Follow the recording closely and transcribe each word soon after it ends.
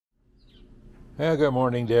Good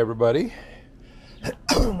morning to everybody.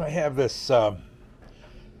 I have this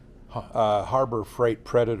Harbor Freight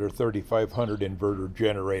Predator 3500 inverter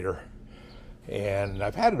generator, and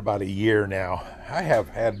I've had it about a year now. I have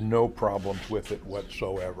had no problems with it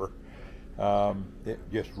whatsoever. It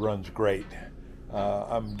just runs great.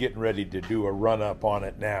 I'm getting ready to do a run-up on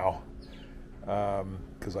it now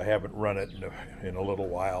because I haven't run it in a little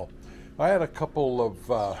while. I had a couple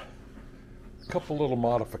little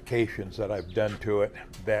modifications that I've done to it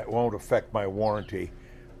that won't affect my warranty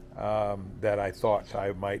that I thought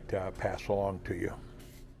I might pass along to you.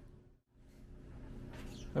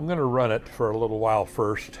 I'm going to run it for a little while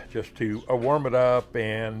first just to warm it up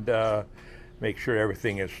and make sure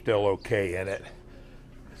everything is still okay in it.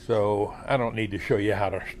 So I don't need to show you how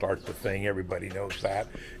to start the thing. Everybody knows that.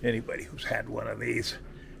 Anybody who's had one of these.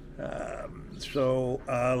 Let's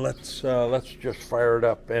just fire it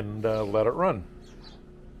up and let it run.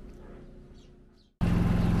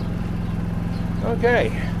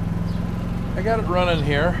 Okay, I got it running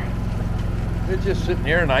here. It's just sitting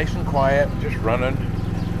here nice and quiet, just running.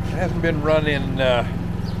 It hasn't been run in, I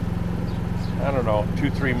don't know,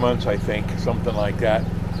 2-3 months, I think, something like that.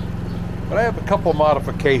 But I have a couple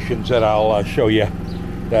modifications that I'll show you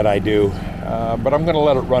that I do. But I'm going to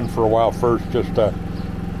let it run for a while first just to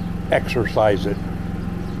exercise it.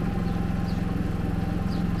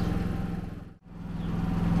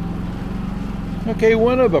 Okay,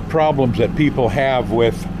 one of the problems that people have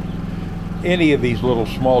with any of these little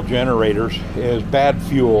small generators is bad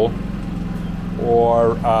fuel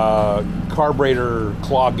or carburetor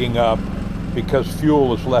clogging up because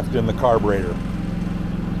fuel is left in the carburetor.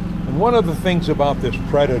 And one of the things about this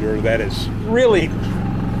Predator that is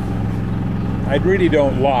I really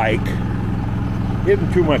don't like,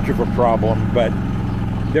 isn't too much of a problem, but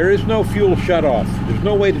there is no fuel shutoff. There's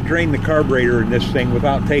no way to drain the carburetor in this thing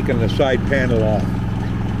without taking the side panel off.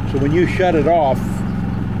 So when you shut it off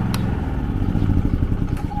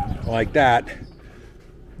like that,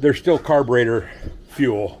 there's still carburetor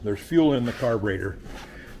fuel. There's fuel in the carburetor.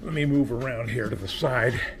 Let me move around here to the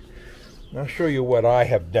side. I'll show you what I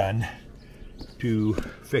have done to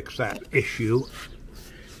fix that issue.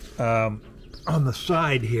 On the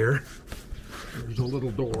side here, there's a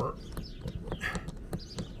little door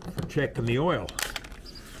for checking the oil.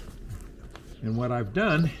 And what I've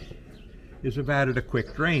done is I've added a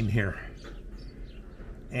quick drain here.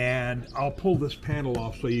 And I'll pull this panel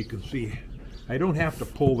off so you can see. I don't have to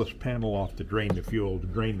pull this panel off to drain the fuel, to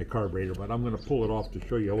drain the carburetor, but I'm going to pull it off to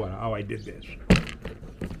show you how I did this.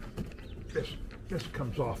 This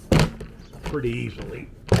comes off pretty easily.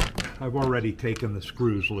 I've already taken the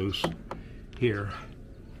screws loose here.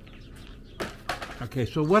 Okay,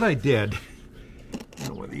 so what I did, I don't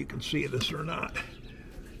know whether you can see this or not,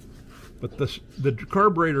 but the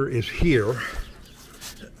carburetor is here,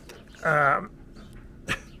 and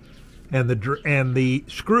the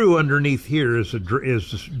screw underneath here is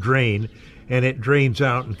this drain, and it drains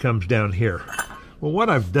out and comes down here. Well, what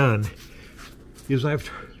I've done is I've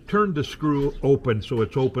turned the screw open so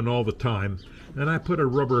it's open all the time, and I put a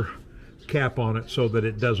rubber cap on it so that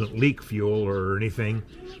it doesn't leak fuel or anything.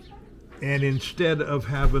 And instead of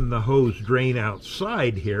having the hose drain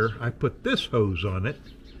outside here, I put this hose on it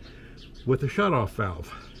with a shutoff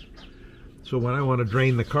valve. So when I want to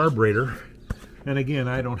drain the carburetor, and again,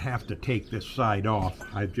 I don't have to take this side off.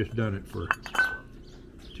 I've just done it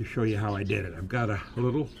to show you how I did it. I've got a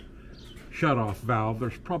little shutoff valve.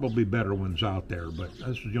 There's probably better ones out there, but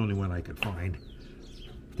this is the only one I could find.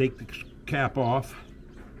 Take the cap off,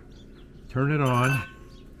 turn it on,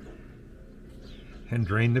 and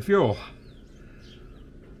drain the fuel.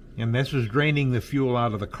 And this is draining the fuel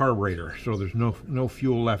out of the carburetor, so there's no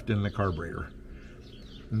fuel left in the carburetor.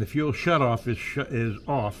 And the fuel shutoff is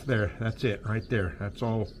off there. That's it right there. That's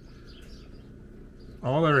all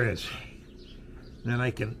there is. Then I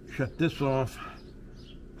can shut this off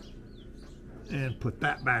and put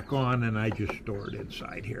that back on, and I just store it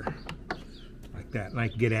inside here like that, and I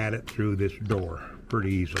can get at it through this door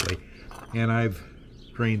pretty easily. And I've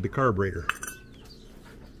drained the carburetor.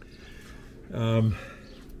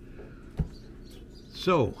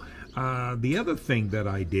 The other thing that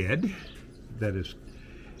I did that is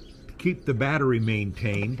to keep the battery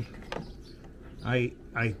maintained, I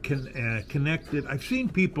connected. I've seen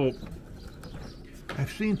people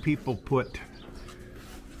put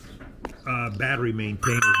battery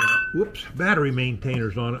maintainers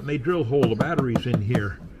on it, and they drill hole the batteries in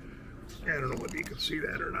here. I don't know whether you can see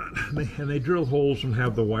that or not. And they drill holes and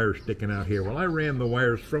have the wires sticking out here. Well, I ran the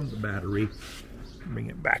wires from the battery, bring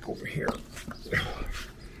it back over here,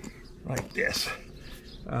 like this,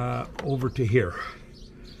 over to here.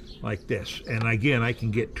 like this. And again, I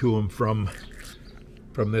can get to them from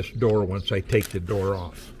this door once I take the door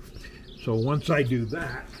off. So once I do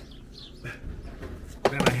that,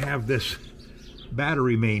 then I have this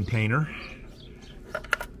battery maintainer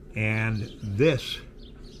and this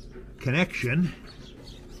connection,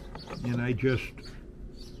 and I just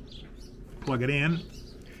plug it in,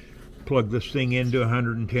 plug this thing into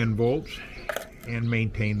 110 volts, and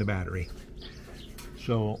maintain the battery.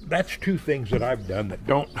 So that's two things that I've done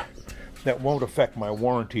that won't affect my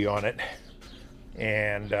warranty on it,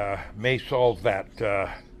 and may solve that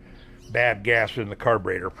bad gas in the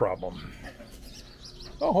carburetor problem.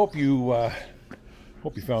 I hope you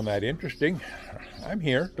found that interesting. I'm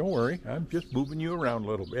here, don't worry. I'm just moving you around a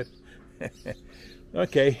little bit.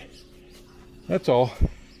 Okay, that's all.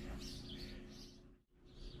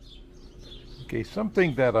 Okay,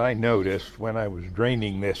 something that I noticed when I was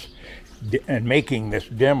draining this and making this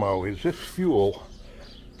demo is this fuel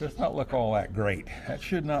does not look all that great. That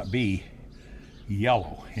should not be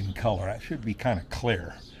yellow in color. That should be kind of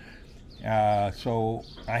clear. So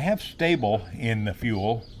I have stable in the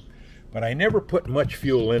fuel, but I never put much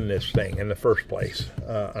fuel in this thing in the first place,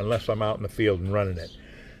 unless I'm out in the field and running it.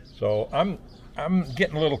 So I'm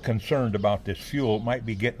getting a little concerned about this fuel. It might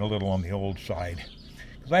be getting a little on the old side,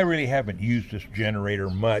 because I really haven't used this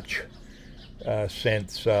generator much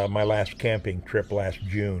since my last camping trip last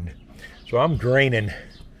June. So I'm draining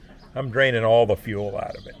all the fuel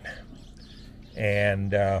out of it,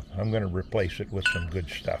 and I'm going to replace it with some good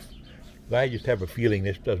stuff. I just have a feeling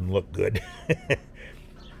this doesn't look good.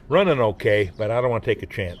 Running okay, but I don't want to take a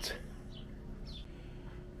chance.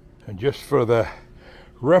 And just for the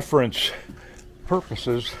reference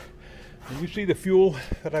purposes, you see the fuel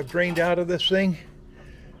that I've drained out of this thing?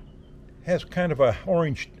 It has kind of a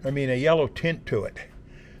yellow tint to it.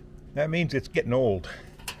 That means it's getting old.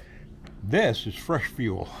 This is fresh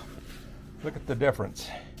fuel. Look at the difference.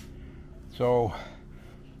 So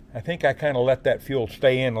I think I kind of let that fuel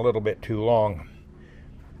stay in a little bit too long.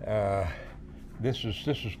 This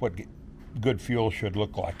is what good fuel should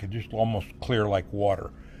look like. It's just almost clear like water.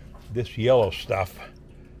 This yellow stuff,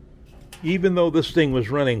 even though this thing was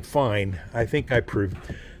running fine, I think a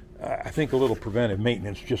little preventive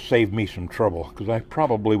maintenance just saved me some trouble, because I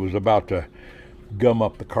probably was about to gum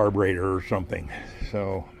up the carburetor or something.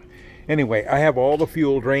 So anyway, I have all the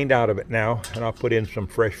fuel drained out of it now, and I'll put in some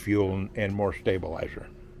fresh fuel and more stabilizer.